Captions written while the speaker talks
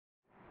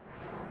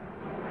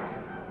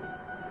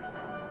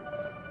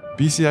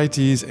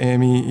BCIT's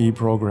AME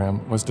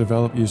program was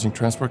developed using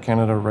Transport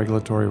Canada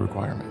regulatory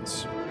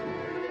requirements.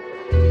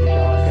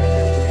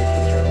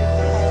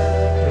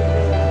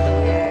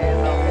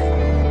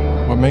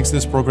 What makes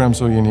this program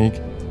so unique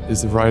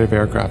is the variety of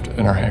aircraft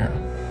in our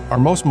hangar. Our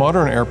most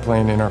modern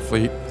airplane in our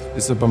fleet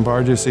is the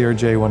Bombardier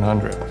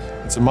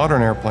CRJ-100. It's a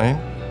modern airplane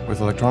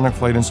with electronic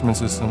flight instrument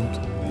systems,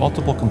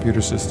 multiple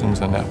computer systems,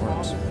 and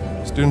networks.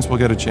 Students will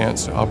get a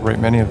chance to operate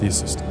many of these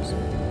systems.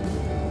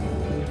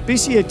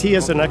 BCIT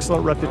has an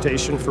excellent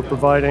reputation for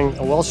providing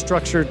a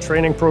well-structured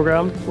training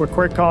program. We're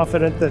quite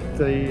confident that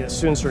the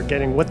students are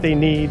getting what they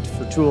need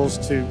for tools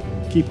to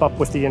keep up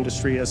with the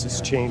industry as it's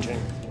changing.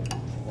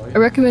 I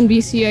recommend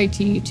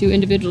BCIT to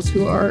individuals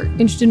who are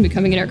interested in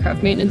becoming an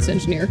aircraft maintenance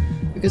engineer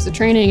because the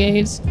training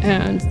aids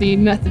and the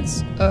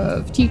methods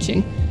of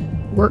teaching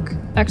work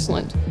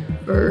excellent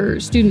for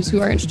students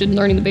who are interested in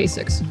learning the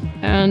basics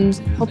and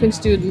helping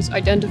students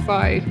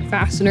identify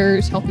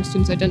fasteners, helping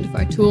students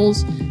identify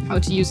tools, how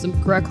to use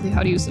them correctly,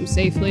 how to use them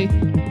safely.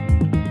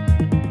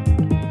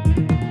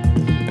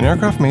 An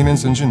aircraft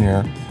maintenance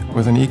engineer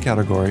with an E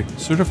category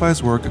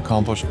certifies work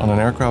accomplished on an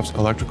aircraft's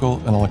electrical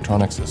and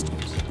electronic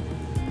systems.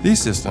 These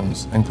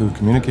systems include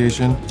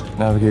communication,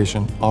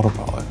 navigation,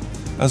 autopilot,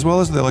 as well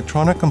as the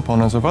electronic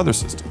components of other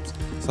systems,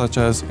 such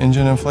as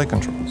engine and flight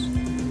controls,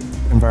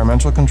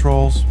 environmental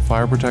controls,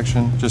 fire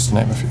protection, just to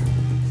name a few.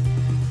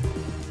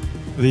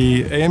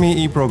 The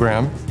AME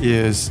program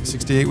is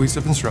 68 weeks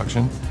of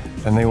instruction,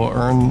 and they will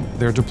earn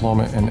their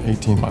diploma in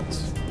 18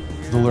 months.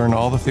 They'll learn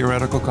all the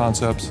theoretical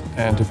concepts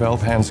and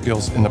develop hand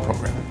skills in the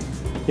program.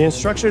 The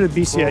instruction at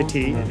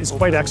BCIT is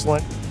quite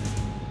excellent.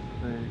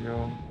 There you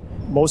go.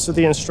 Most of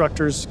the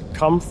instructors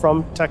come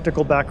from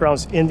technical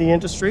backgrounds in the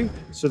industry,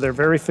 so they're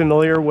very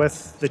familiar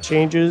with the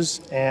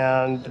changes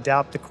and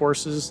adapt the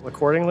courses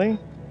accordingly.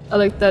 I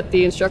like that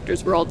the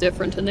instructors were all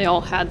different and they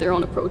all had their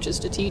own approaches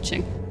to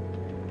teaching.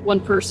 One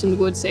person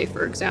would say,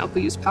 for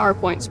example, use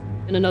PowerPoints,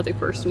 and another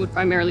person would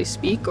primarily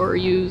speak or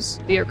use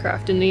the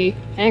aircraft in the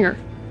hangar.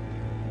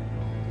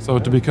 So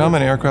to become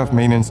an aircraft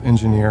maintenance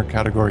engineer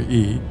category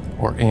E,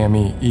 or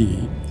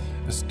AME-E,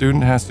 a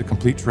student has to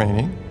complete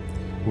training,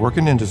 work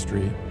in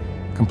industry,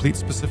 complete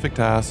specific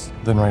tasks,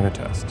 then write a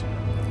test.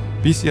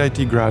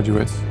 BCIT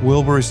graduates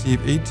will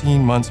receive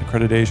 18 months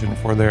accreditation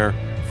for their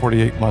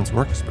 48 months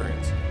work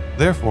experience.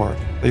 Therefore,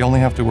 they only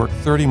have to work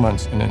 30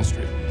 months in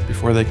industry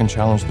before they can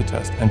challenge the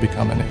test and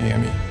become an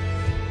AME.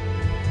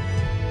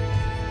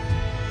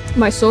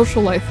 My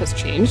social life has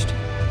changed.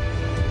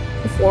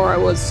 Before I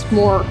was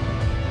more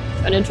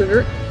an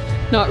introvert,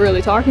 not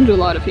really talking to a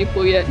lot of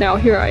people, yet now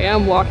here I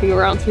am walking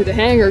around through the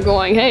hangar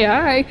going, hey,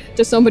 hi,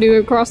 to somebody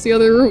across the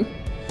other room.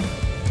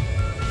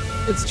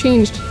 It's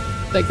changed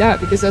like that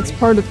because that's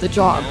part of the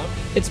job.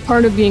 It's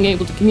part of being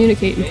able to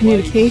communicate, and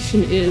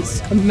communication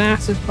is a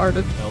massive part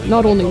of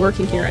not only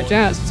working here at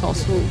Jazz, it's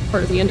also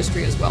part of the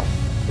industry as well.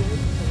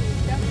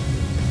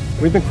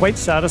 We've been quite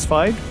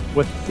satisfied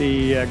with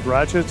the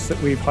graduates that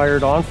we've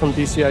hired on from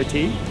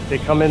BCIT. They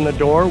come in the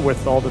door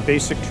with all the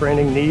basic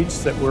training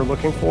needs that we're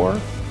looking for.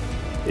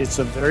 It's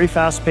a very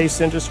fast-paced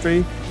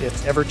industry.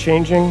 It's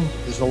ever-changing.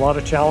 There's a lot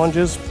of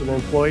challenges for the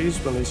employees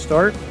when they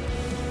start.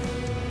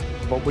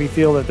 But we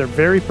feel that they're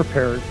very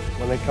prepared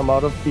when they come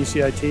out of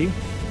BCIT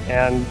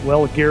and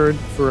well geared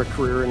for a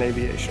career in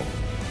aviation.